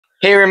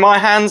Here in my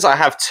hands, I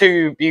have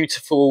two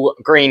beautiful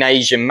green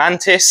Asian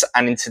mantis,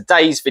 and in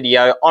today's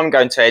video, I'm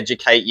going to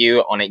educate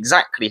you on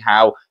exactly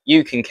how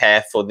you can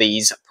care for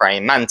these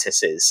praying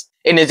mantises.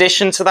 In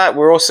addition to that,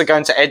 we're also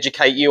going to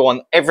educate you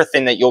on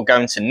everything that you're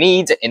going to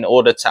need in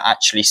order to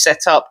actually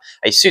set up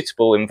a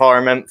suitable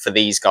environment for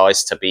these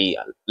guys to be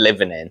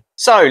living in.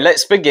 So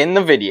let's begin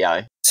the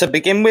video. To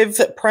begin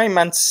with, praying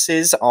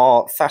mantises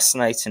are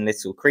fascinating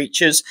little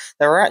creatures.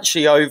 There are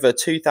actually over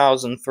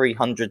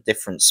 2,300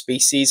 different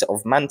species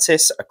of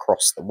mantis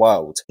across the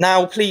world.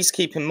 Now, please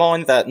keep in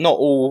mind that not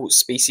all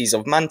species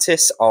of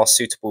mantis are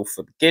suitable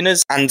for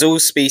beginners, and all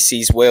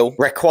species will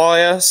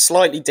require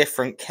slightly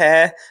different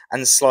care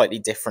and slightly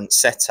different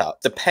setup,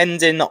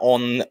 depending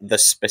on the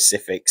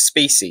specific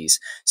species.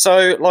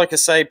 So, like I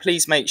say,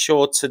 please make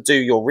sure to do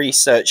your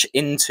research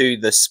into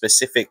the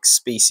specific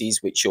species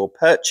which you're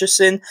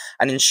purchasing,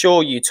 and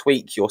ensure you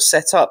tweak your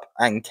setup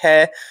and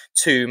care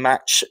to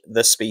match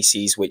the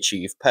species which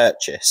you've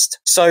purchased.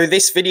 So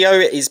this video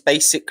is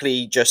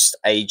basically just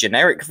a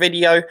generic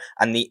video,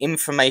 and the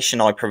information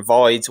I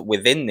provide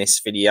within this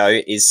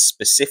video is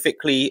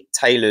specifically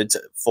tailored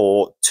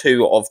for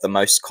two of the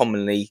most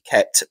commonly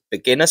kept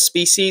beginner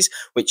species,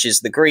 which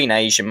is the green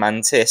Asian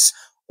mantis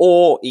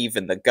or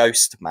even the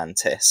ghost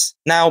mantis.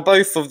 Now,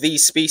 both of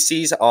these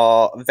species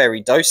are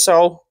very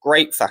docile,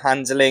 great for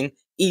handling,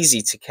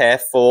 easy to care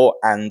for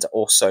and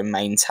also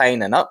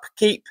maintain and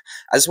upkeep,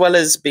 as well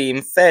as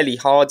being fairly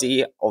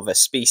hardy of a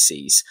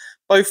species.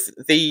 Both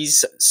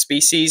these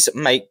species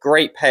make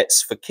great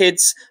pets for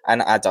kids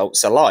and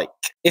adults alike.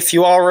 If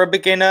you are a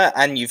beginner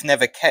and you've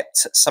never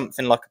kept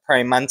something like a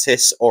praying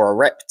mantis or a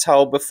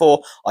reptile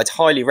before, I'd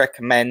highly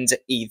recommend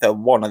either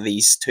one of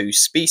these two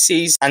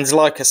species. And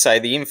like I say,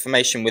 the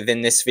information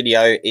within this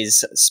video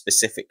is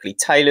specifically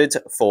tailored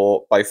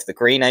for both the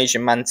green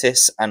Asian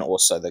mantis and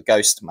also the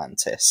ghost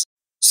mantis.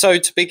 So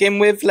to begin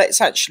with, let's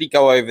actually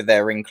go over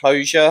their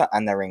enclosure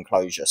and their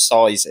enclosure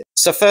sizes.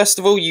 So first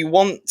of all, you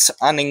want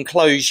an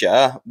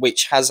enclosure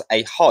which has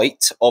a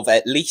height of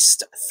at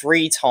least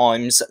 3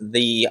 times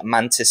the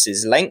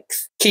mantis's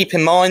length. Keep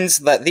in mind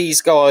that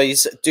these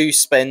guys do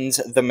spend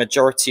the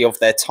majority of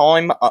their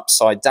time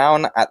upside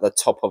down at the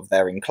top of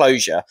their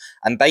enclosure,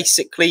 and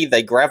basically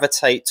they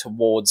gravitate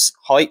towards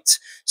height,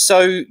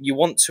 so you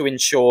want to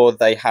ensure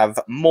they have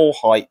more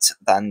height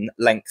than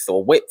length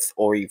or width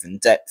or even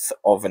depth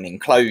of an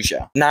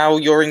enclosure. Now,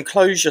 your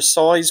enclosure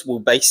size will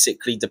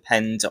basically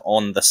depend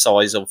on the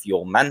size of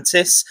your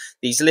mantis.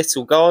 These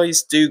little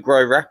guys do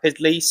grow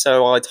rapidly,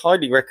 so I'd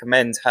highly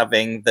recommend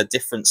having the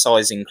different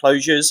size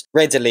enclosures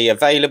readily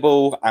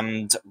available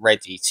and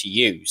ready to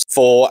use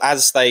for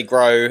as they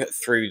grow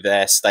through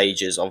their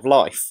stages of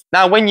life.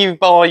 Now, when you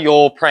buy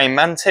your praying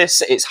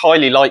mantis, it's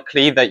highly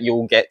likely that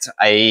you'll get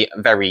a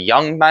very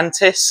young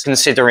mantis,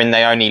 considering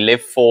they only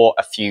live for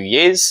a few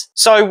years.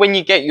 So when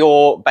you get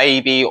your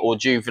baby or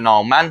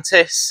juvenile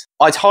mantis,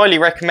 I'd highly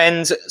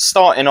recommend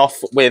starting off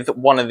with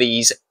one of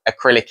these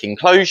acrylic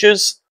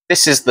enclosures.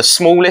 This is the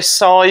smallest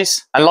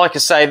size, and like I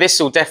say, this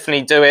will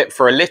definitely do it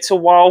for a little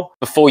while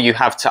before you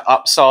have to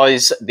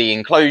upsize the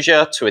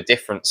enclosure to a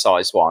different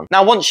size one.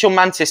 Now, once your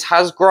mantis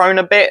has grown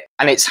a bit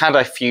and it's had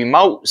a few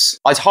molts,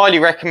 I'd highly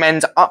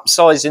recommend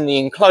upsizing the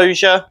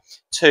enclosure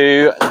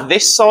to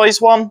this size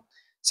one.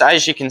 So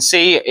as you can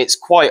see, it's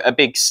quite a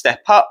big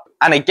step up.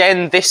 And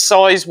again, this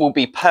size will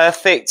be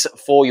perfect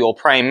for your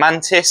praying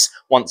mantis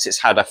once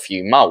it's had a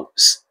few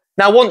molts.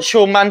 Now, once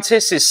your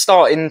mantis is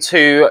starting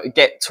to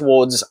get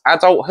towards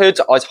adulthood,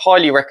 I'd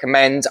highly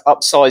recommend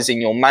upsizing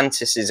your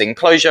mantis's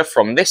enclosure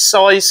from this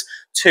size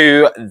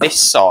to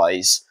this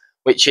size,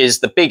 which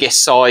is the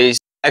biggest size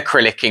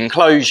acrylic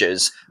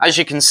enclosures. As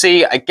you can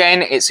see,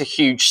 again, it's a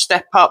huge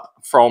step up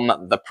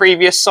from the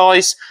previous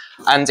size,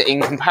 and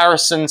in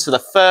comparison to the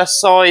first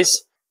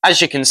size,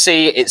 as you can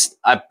see, it's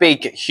a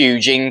big,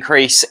 huge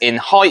increase in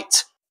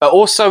height, but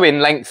also in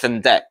length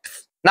and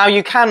depth. Now,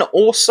 you can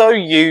also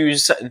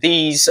use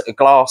these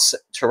glass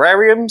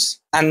terrariums,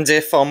 and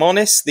if I'm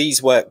honest,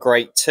 these work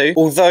great too,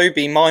 although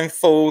be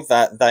mindful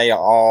that they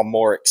are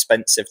more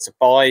expensive to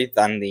buy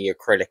than the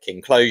acrylic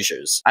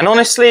enclosures. And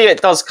honestly,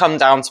 it does come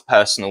down to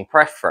personal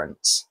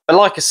preference. But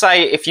like I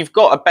say, if you've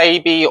got a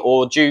baby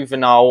or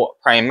juvenile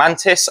praying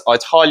mantis,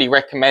 I'd highly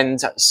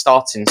recommend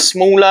starting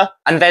smaller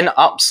and then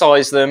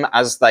upsize them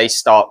as they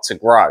start to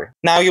grow.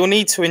 Now, you'll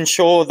need to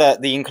ensure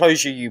that the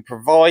enclosure you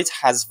provide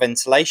has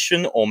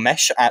ventilation or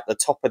mesh at the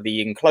top of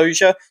the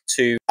enclosure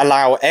to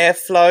allow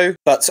airflow,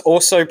 but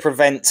also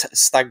prevent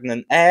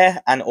stagnant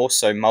air and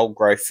also mold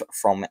growth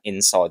from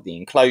inside the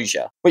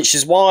enclosure. Which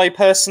is why,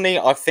 personally,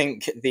 I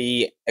think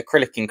the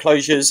acrylic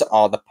enclosures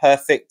are the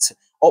perfect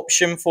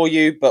option for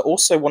you, but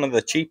also one of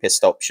the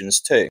cheapest options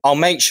too. I'll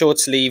make sure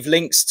to leave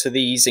links to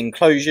these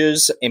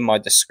enclosures in my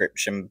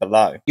description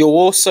below. You'll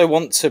also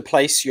want to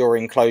place your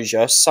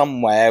enclosure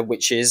somewhere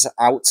which is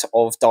out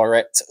of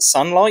direct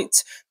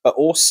sunlight, but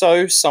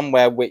also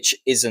somewhere which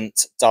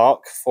isn't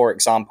dark, for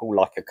example,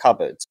 like a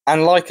cupboard.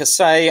 And like I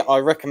say, I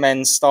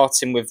recommend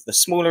starting with the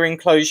smaller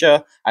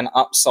enclosure and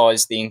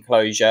upsize the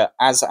enclosure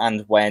as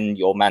and when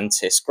your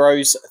mantis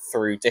grows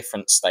through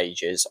different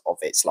stages of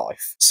its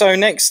life. So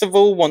next of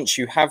all, once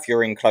you have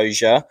your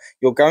enclosure,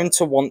 you're going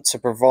to want to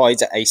provide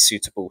a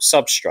suitable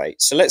substrate.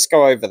 So let's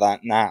go over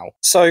that now.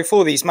 So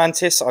for these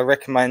mantis, I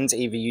recommend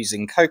either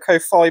using cocoa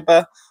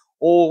fiber,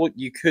 or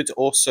you could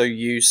also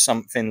use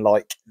something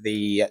like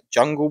the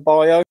jungle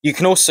bio. You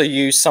can also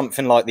use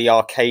something like the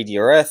Arcadia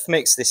earth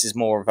mix. This is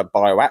more of a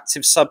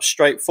bioactive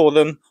substrate for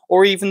them,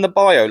 or even the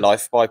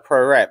BioLife by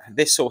ProRep.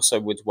 This also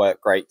would work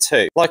great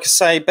too. Like I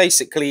say,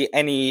 basically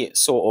any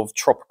sort of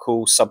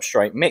tropical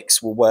substrate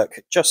mix will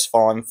work just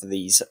fine for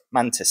these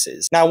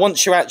mantises. Now,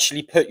 once you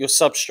actually put your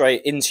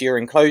substrate into your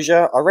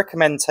enclosure, I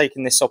recommend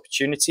taking this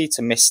opportunity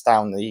to mist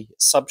down the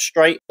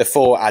substrate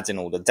before adding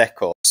all the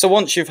decor. So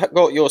once you've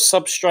got your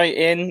substrate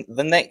in,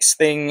 the next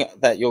thing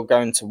that you're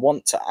going to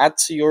want to add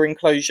to your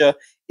enclosure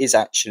is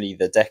actually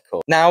the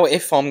decor. Now,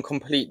 if I'm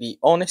completely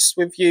honest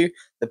with you,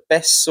 the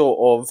best sort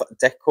of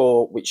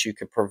decor which you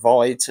could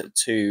provide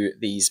to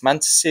these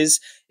mantises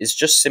is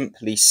just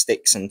simply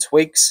sticks and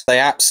twigs. They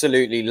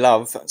absolutely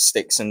love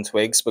sticks and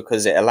twigs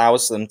because it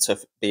allows them to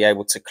be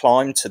able to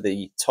climb to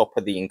the top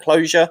of the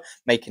enclosure,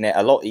 making it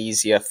a lot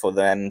easier for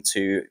them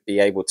to be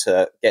able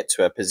to get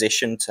to a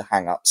position to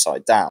hang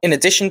upside down. In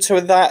addition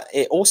to that,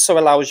 it also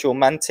allows your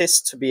mantis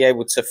to be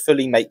able to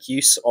fully make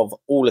use of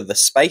all of the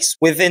space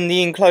within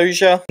the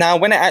enclosure. Now,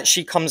 when it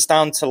actually comes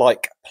down to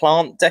like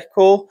plant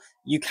decor,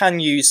 you can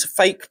use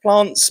fake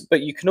plants,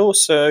 but you can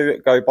also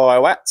go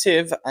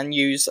bioactive and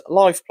use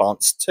live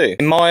plants too.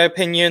 In my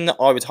opinion,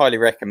 I would highly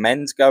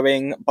recommend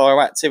going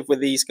bioactive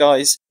with these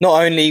guys.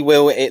 Not only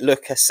will it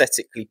look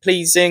aesthetically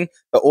pleasing,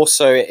 but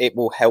also it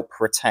will help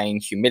retain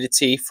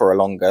humidity for a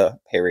longer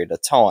period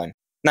of time.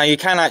 Now, you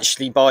can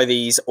actually buy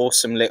these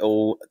awesome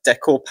little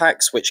decor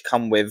packs which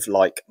come with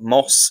like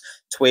moss,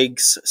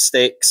 twigs,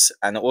 sticks,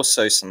 and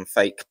also some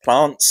fake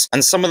plants.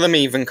 And some of them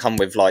even come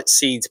with like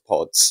seed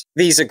pods.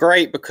 These are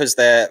great because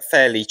they're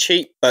fairly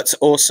cheap, but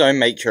also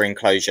make your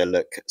enclosure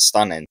look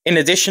stunning. In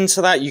addition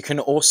to that, you can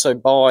also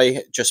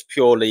buy just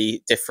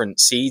purely different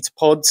seed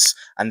pods,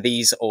 and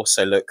these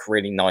also look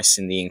really nice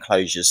in the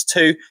enclosures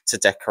too to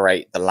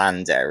decorate the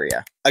land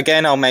area.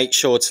 Again, I'll make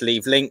sure to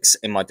leave links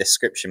in my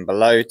description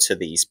below to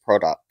these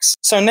products.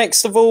 So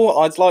next of all,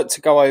 I'd like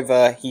to go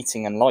over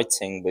heating and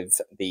lighting with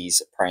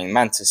these praying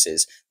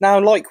mantises. Now,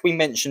 like we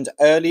mentioned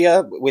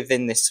earlier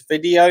within this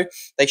video,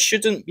 they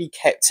shouldn't be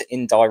kept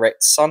in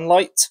direct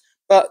sunlight,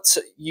 but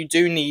you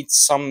do need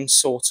some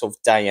sort of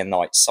day and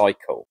night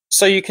cycle.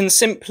 So you can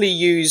simply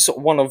use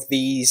one of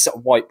these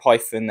White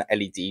Python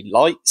LED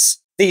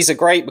lights. These are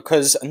great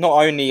because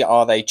not only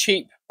are they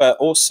cheap, but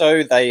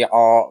also they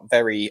are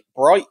very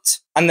bright,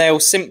 and they'll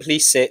simply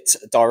sit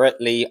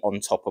directly on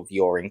top of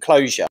your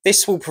enclosure.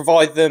 This will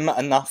provide them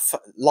enough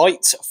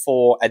light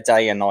for a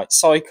day and night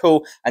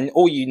cycle, and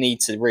all you need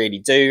to really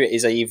do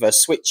is either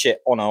switch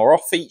it on or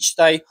off each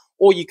day,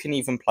 or you can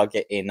even plug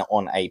it in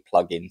on a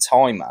plug-in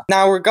timer.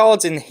 Now,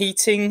 regarding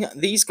heating,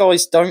 these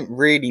guys don't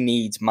really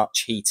need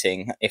much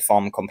heating, if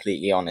I'm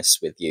completely honest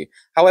with you.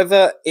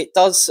 However, it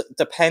does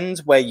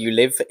depend where you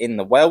live in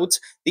the world.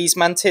 These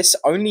mantis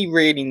only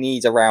really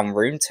need around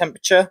room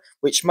temperature,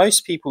 which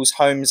most people's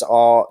homes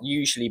are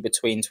usually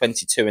between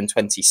 22 and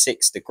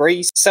 26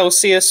 degrees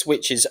Celsius,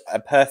 which is a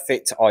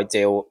perfect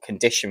ideal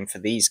condition for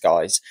these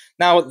guys.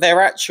 Now,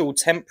 their actual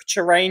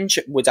temperature range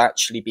would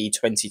actually be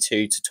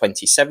 22 to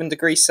 27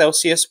 degrees Celsius,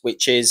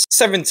 which is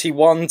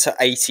 71 to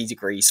 80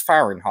 degrees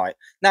Fahrenheit.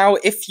 Now,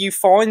 if you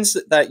find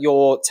that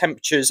your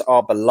temperatures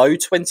are below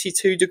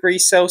 22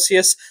 degrees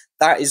Celsius,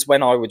 that is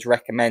when I would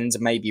recommend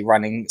maybe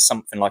running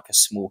something like a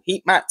small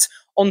heat mat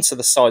onto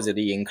the side of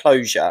the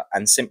enclosure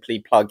and simply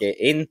plug it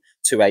in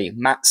to a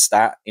mat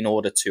stat in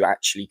order to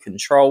actually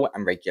control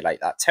and regulate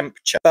that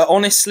temperature. But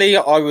honestly,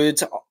 I would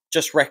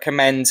just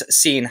recommend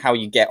seeing how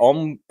you get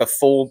on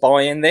before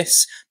buying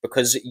this,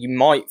 because you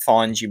might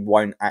find you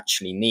won't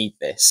actually need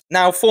this.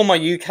 Now, for my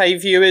UK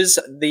viewers,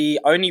 the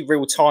only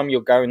real time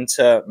you're going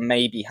to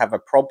maybe have a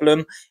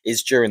problem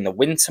is during the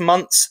winter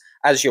months.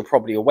 As you're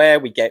probably aware,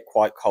 we get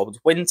quite cold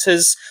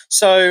winters,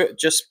 so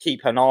just keep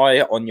an eye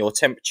on your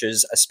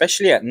temperatures,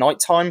 especially at night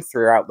time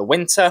throughout the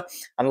winter.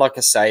 And like I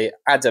say,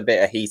 add a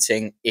bit of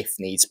heating if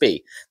needs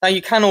be. Now,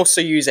 you can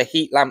also use a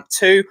heat lamp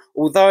too,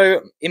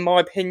 although in my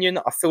opinion,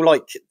 I feel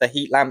like the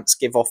heat lamps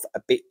give off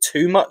a bit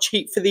too much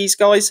heat for these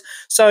guys,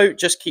 so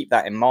just keep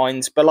that in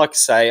mind. But like I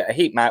say, a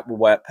heat mat will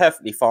work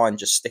perfectly fine.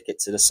 Just stick it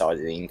to the side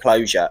of the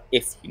enclosure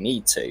if you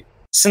need to.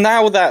 So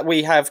now that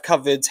we have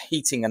covered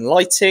heating and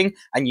lighting,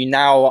 and you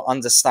now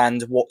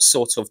understand what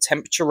sort of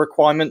temperature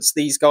requirements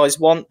these guys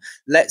want,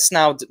 let's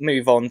now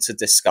move on to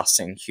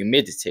discussing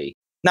humidity.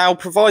 Now,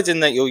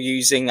 providing that you're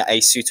using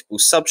a suitable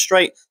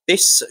substrate,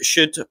 this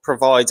should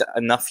provide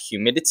enough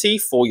humidity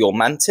for your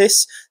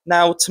mantis.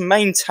 Now, to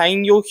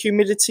maintain your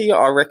humidity,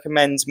 I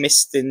recommend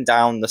misting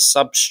down the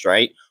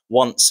substrate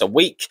once a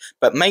week,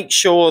 but make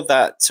sure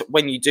that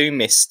when you do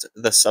mist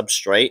the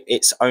substrate,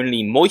 it's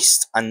only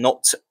moist and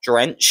not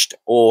drenched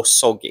or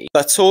soggy.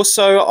 But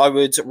also I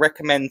would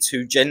recommend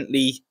to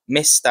gently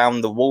mist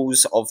down the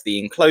walls of the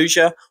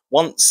enclosure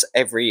once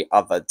every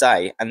other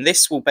day, and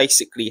this will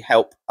basically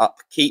help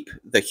upkeep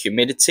the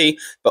humidity,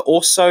 but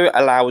also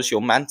allows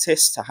your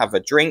mantis to have a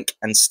drink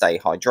and stay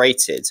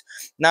hydrated.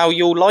 Now,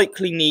 you'll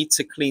likely need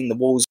to clean the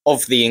walls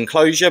of the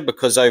enclosure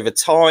because over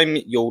time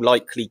you'll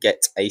likely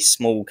get a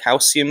small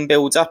calcium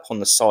buildup on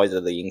the side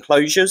of the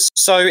enclosures.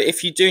 So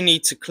if you do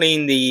need to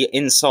clean the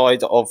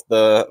inside of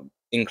the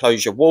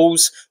enclosure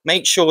walls,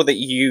 make sure that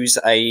you use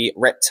a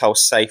reptile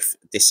safe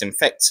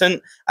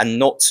disinfectant and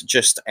not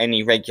just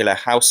any regular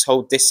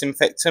household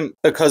disinfectant,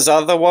 because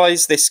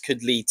otherwise this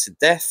could lead to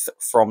death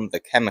from the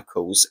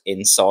chemicals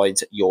inside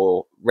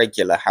your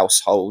regular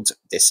household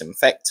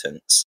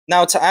disinfectants.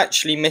 Now, to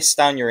actually mist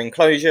down your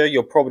enclosure,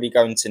 you're probably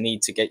going to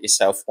need to get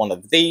yourself one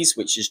of these,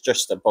 which is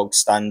just a bog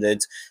standard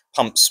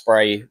pump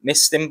spray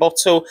misting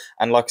bottle,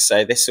 and like I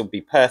say, this will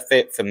be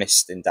perfect for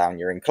misting down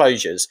your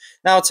enclosures.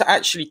 Now, to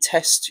actually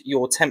test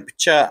your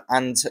temperature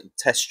and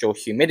test your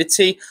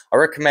humidity, I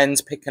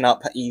recommend picking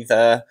up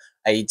either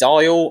a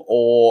dial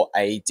or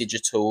a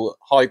digital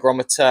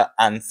hygrometer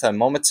and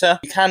thermometer.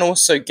 You can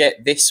also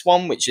get this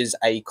one, which is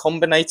a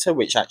combinator,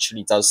 which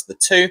actually does the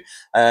two.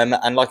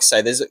 And like I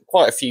say, there's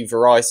quite a few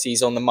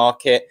varieties on the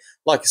market.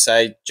 Like I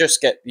say, just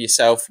get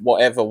yourself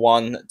whatever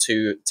one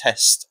to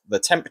test the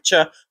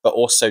temperature, but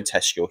also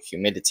test your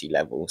humidity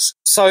levels.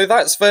 So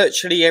that's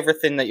virtually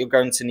everything that you're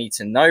going to need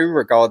to know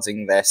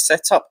regarding their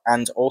setup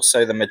and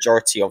also the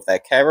majority of their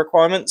care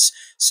requirements.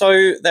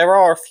 So there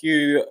are a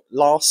few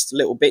last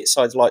little bits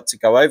I'd like to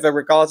go over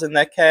regarding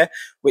their care,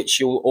 which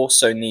you'll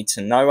also need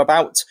to know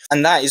about,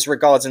 and that is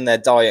regarding their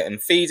diet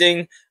and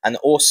feeding, and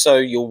also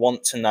you'll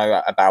want to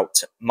know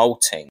about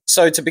molting.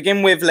 So to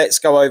begin with, let's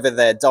go over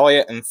their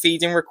diet and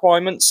feeding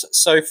requirements.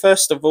 So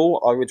first of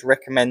all, I would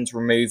recommend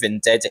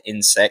removing dead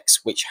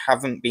insects which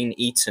haven't been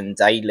eaten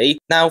daily.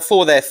 Now,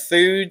 for their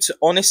food,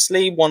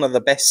 honestly, one of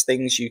the best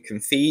things you can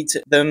feed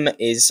them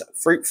is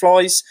fruit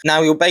flies.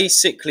 Now, you'll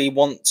basically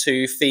want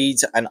to feed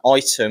an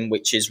item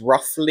which is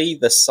roughly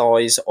the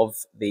size of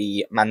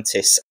the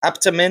mantis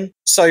abdomen.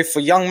 So for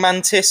young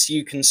mantis,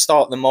 you can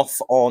start them off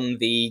on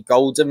the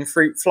golden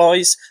fruit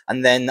flies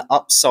and then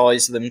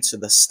upsize them to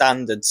the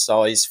standard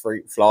size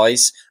fruit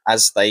flies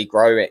as they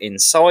grow in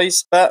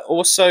size. But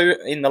also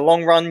in the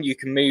long run, you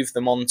can move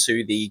them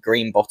onto the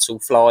green bottle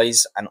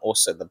flies and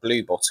also the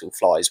blue bottle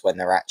flies when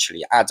they're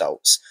actually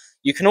adults.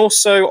 You can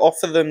also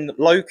offer them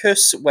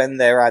locusts when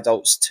they're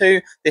adults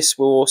too. This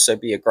will also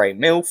be a great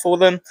meal for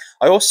them.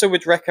 I also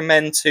would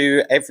recommend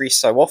to every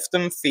so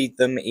often feed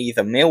them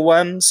either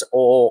mealworms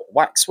or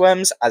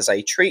waxworms as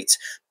a treat,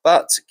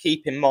 but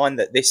keep in mind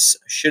that this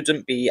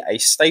shouldn't be a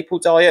staple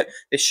diet.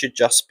 This should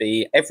just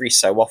be every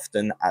so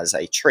often as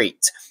a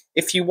treat.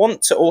 If you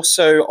want to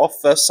also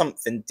offer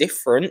something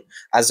different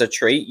as a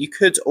treat, you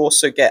could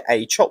also get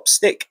a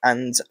chopstick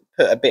and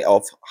put a bit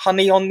of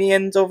honey on the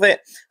end of it,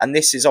 and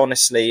this is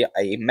honestly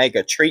a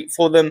mega treat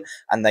for them,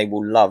 and they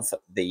will love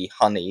the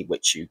honey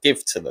which you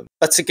give to them.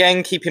 But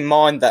again, keep in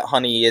mind that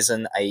honey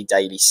isn't a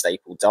daily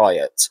staple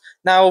diet.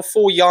 Now,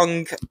 for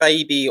young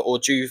baby or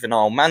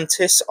juvenile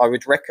mantis, I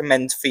would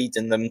recommend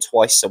feeding them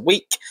twice a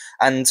week,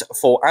 and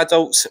for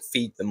adults,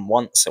 feed them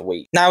once a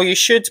week. Now, you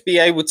should be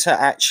able to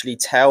actually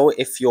tell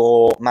if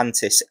your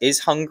mantis is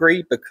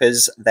hungry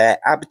because their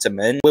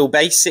abdomen will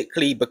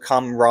basically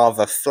become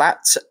rather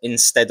flat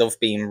instead of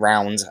being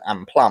round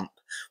and plump.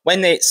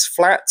 When it's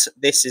flat,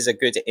 this is a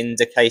good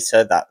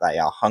indicator that they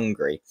are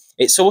hungry.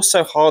 It's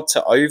also hard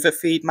to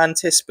overfeed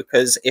mantis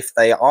because if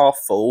they are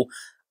full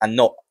and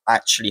not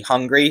actually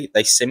hungry,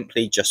 they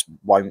simply just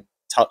won't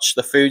touch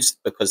the foods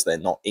because they're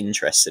not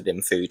interested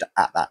in food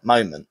at that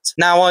moment.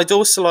 Now, I'd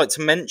also like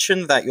to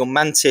mention that your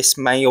mantis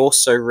may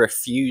also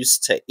refuse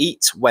to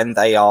eat when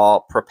they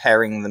are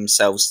preparing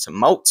themselves to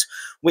molt,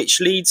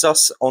 which leads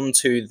us on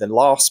to the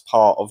last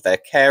part of their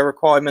care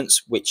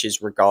requirements, which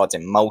is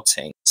regarding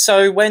molting.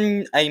 So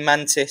when a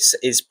mantis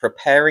is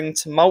preparing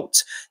to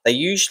molt, they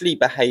usually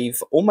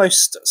behave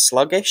almost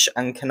sluggish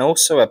and can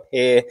also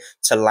appear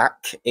to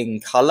lack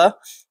in colour.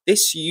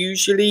 This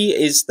usually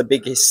is the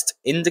biggest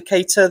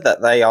indicator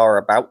that they are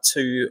about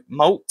to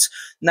molt.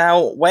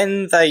 Now,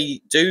 when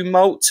they do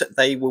molt,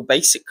 they will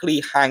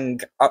basically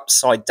hang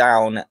upside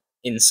down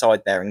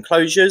inside their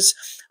enclosures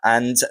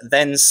and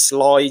then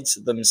slide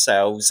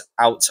themselves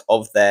out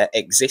of their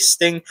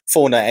existing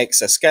fauna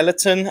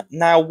exoskeleton.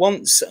 Now,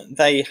 once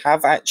they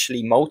have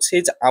actually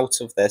molted out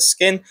of their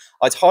skin,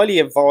 I'd highly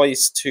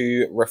advise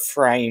to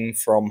refrain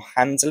from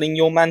handling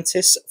your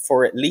mantis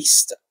for at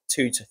least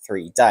 2 to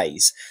 3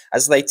 days,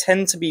 as they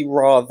tend to be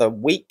rather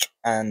weak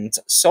and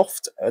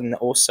soft and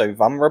also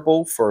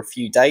vulnerable for a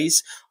few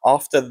days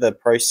after the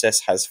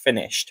process has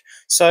finished.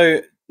 So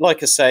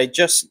like I say,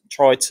 just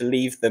try to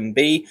leave them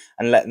be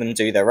and let them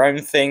do their own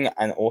thing,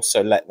 and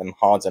also let them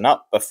harden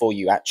up before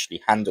you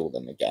actually handle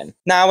them again.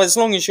 Now, as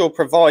long as you're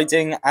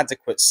providing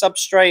adequate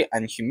substrate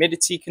and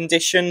humidity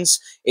conditions,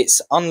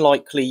 it's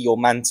unlikely your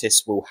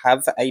mantis will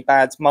have a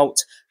bad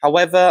molt.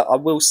 However, I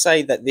will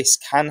say that this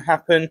can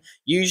happen.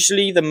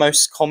 Usually the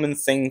most common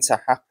thing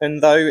to happen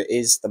though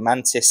is the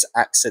mantis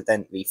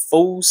accidentally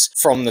falls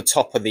from the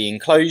top of the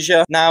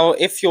enclosure. Now,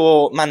 if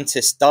your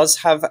mantis does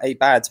have a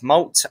bad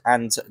molt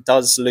and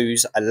does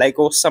lose a leg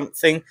or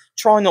something,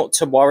 try not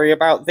to worry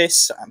about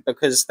this,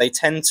 because they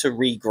tend to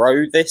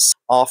regrow this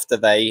after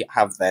they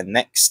have their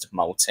next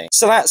molting.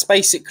 So that's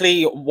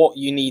basically what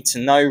you need to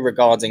know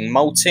regarding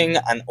molting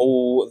and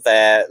all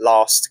their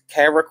last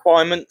care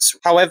requirements.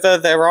 However,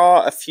 there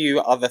are a few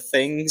other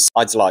things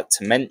I'd like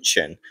to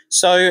mention.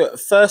 So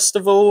first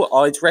of all,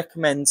 I'd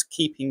recommend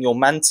keeping your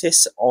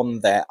mantis on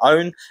their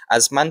own,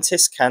 as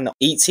mantis can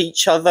eat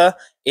each other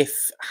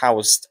if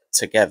housed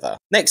together.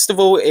 Next of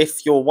all,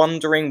 if you're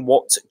wondering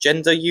what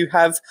gender you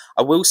have,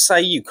 I will say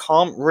you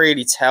can't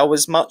really tell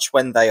as much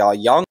when they are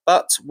young,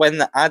 but when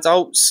the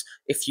adults,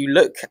 if you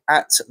look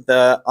at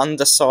the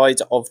underside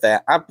of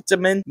their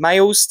abdomen,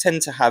 males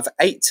tend to have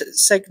 8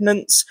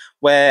 segments,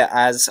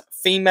 whereas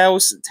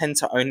females tend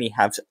to only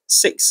have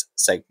 6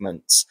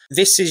 segments.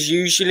 This is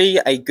usually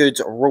a good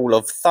rule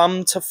of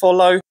thumb to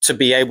follow to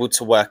be able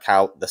to work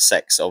out the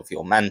sex of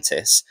your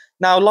mantis.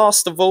 Now,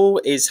 last of all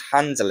is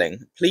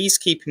handling. Please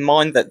keep in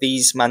mind that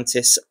these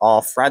mantis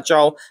are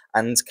fragile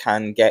and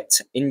can get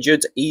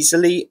injured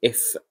easily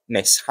if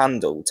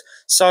mishandled.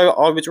 So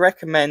I would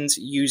recommend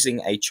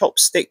using a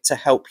chopstick to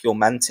help your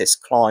mantis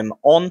climb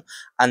on,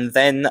 and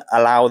then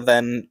allow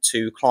them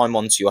to climb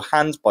onto your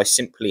hand by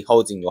simply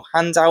holding your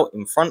hand out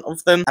in front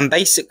of them, and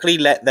basically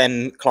let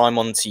them climb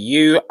onto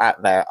you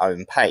at their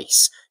own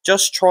pace.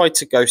 Just try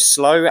to go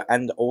slow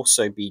and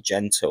also be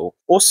gentle.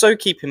 Also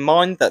keep in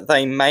mind that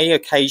they may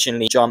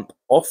occasionally jump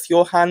off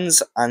your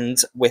hands, and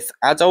with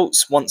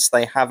adults, once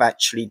they have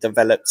actually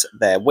developed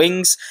their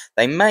wings,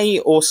 they may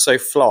also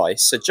fly,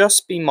 so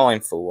just be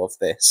mindful of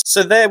this.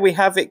 So there we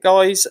have it,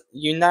 guys.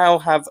 You now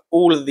have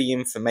all of the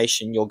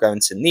information you're going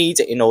to need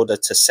in order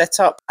to set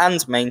up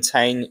and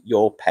maintain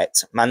your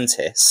pet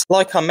mantis.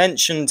 Like I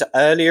mentioned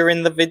earlier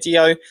in the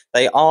video,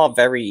 they are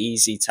very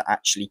easy to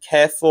actually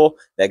care for.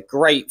 They're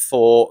great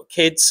for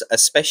kids,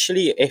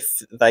 especially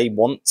if they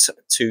want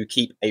to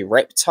keep a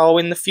reptile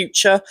in the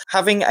future.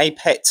 Having a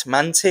pet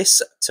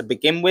mantis to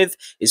begin with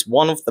is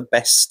one of the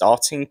best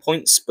starting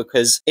points,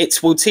 because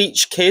it will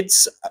teach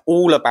kids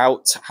all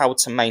about how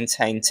to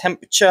maintain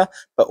temperature,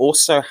 but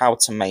also how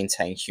to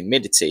maintain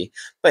humidity.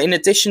 But in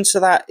addition to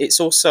that, it's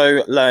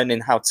also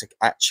learning how to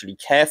actually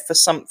care for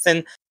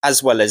something,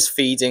 as well as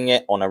feeding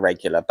it on a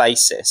regular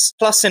basis.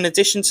 Plus, in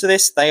addition to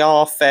this, they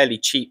are fairly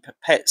cheap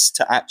pets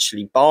to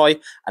actually buy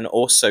and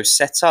also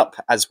set up,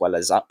 as well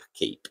as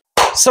upkeep.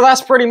 So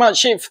that's pretty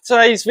much it for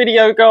today's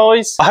video,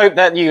 guys. I hope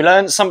that you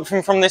learned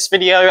something from this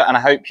video, and I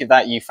hope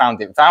that you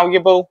found it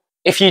valuable.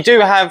 If you do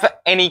have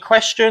any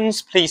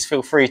questions, please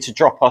feel free to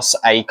drop us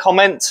a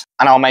comment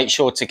and I'll make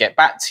sure to get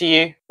back to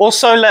you.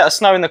 Also, let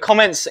us know in the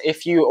comments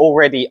if you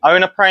already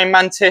own a praying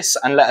mantis,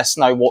 and let us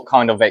know what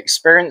kind of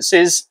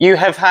experiences you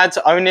have had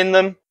owning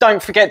them.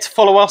 Don't forget to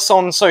follow us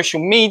on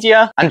social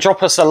media and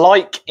drop us a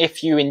like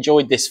if you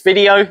enjoyed this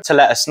video, to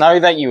let us know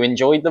that you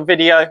enjoyed the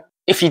video.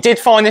 If you did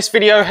find this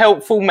video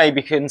helpful,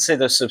 maybe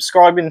consider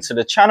subscribing to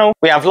the channel.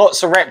 We have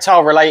lots of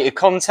reptile related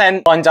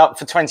content lined up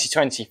for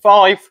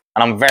 2025,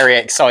 and I'm very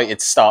excited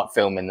to start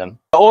filming them.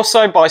 But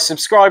also, by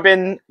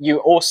subscribing, you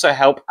also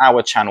help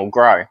our channel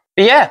grow.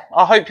 But yeah,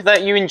 I hope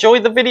that you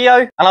enjoyed the video,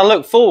 and I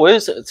look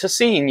forward to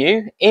seeing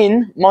you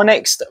in my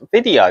next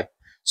video.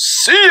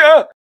 See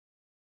ya!